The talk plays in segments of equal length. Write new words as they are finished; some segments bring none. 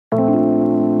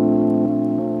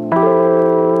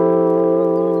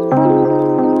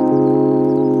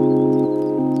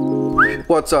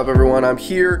What's up everyone? I'm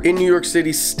here in New York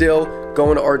City still,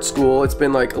 going to art school. It's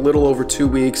been like a little over 2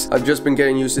 weeks. I've just been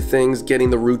getting used to things, getting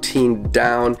the routine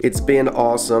down. It's been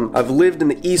awesome. I've lived in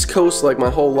the East Coast like my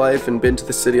whole life and been to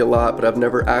the city a lot, but I've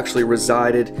never actually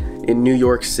resided in New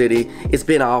York City. It's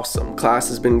been awesome. Class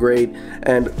has been great,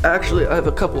 and actually I have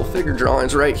a couple of figure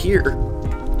drawings right here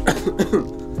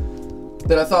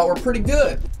that I thought were pretty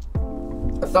good.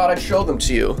 I thought I'd show them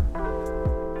to you.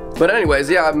 But anyways,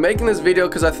 yeah, I'm making this video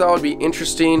because I thought it would be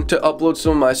interesting to upload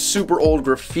some of my super old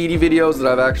graffiti videos that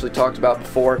I've actually talked about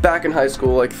before. Back in high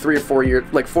school, like 4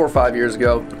 or 5 years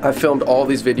ago, I filmed all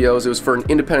these videos. It was for an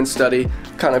independent study,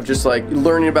 kind of just like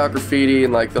learning about graffiti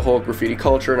and like the whole graffiti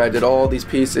culture, and I did all these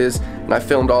pieces and I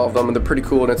filmed all of them, and they're pretty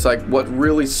cool, and it's like what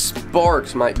really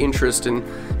sparked my interest in,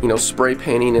 you know, spray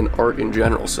painting and art in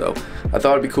general. So I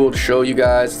thought it'd be cool to show you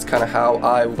guys. It's kind of how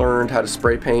I learned how to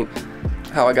spray paint,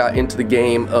 how I got into the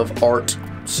game of art.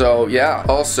 So yeah,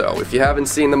 also, if you haven't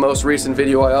seen the most recent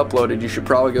video I uploaded, you should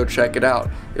probably go check it out.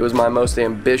 It was my most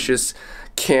ambitious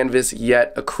canvas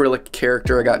yet acrylic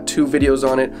character. I got 2 videos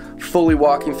on it, fully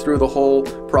walking through the whole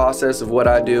process of what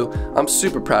I do. I'm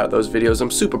super proud of those videos. I'm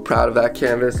super proud of that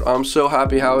canvas. I'm so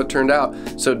happy how it turned out.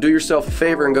 So do yourself a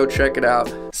favor and go check it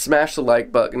out. Smash the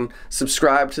like button,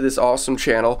 subscribe to this awesome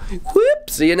channel. Whoop,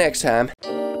 see you next time.